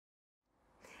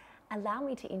allow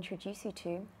me to introduce you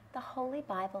to the Holy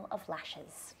Bible of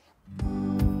Lashes.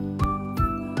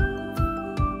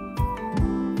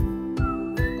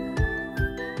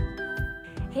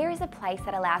 Here is a place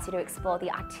that allows you to explore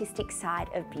the artistic side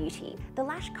of beauty. The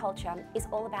lash culture is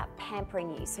all about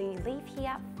pampering you, so you leave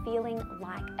here feeling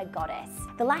like a goddess.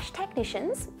 The lash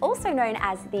technicians, also known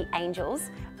as the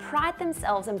angels, pride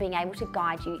themselves on being able to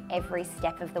guide you every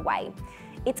step of the way.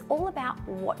 It's all about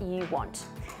what you want.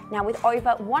 Now, with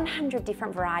over 100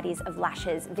 different varieties of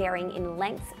lashes varying in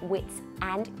length, width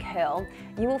and curl,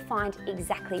 you will find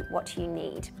exactly what you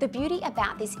need. The beauty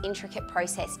about this intricate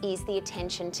process is the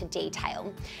attention to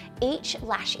detail. Each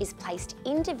lash is placed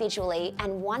individually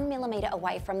and 1 millimeter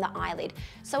away from the eyelid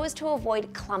so as to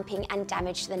avoid clumping and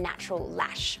damage to the natural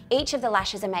lash. Each of the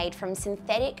lashes are made from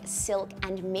synthetic, silk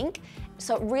and mink,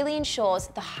 so it really ensures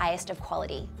the highest of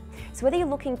quality. So whether you're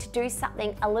looking to do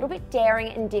something a little bit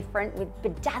daring and different with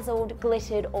bedazzled,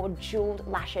 glittered or jeweled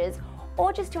lashes,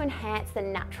 or just to enhance the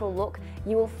natural look,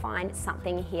 you will find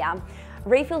something here.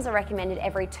 Refills are recommended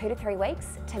every 2 to 3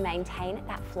 weeks to maintain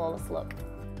that flawless look.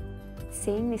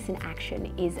 Seeing this in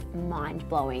action is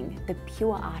mind-blowing. The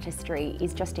pure artistry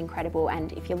is just incredible,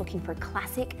 and if you're looking for a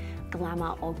classic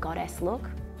glamour or goddess look,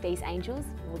 these angels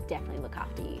will definitely look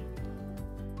after you.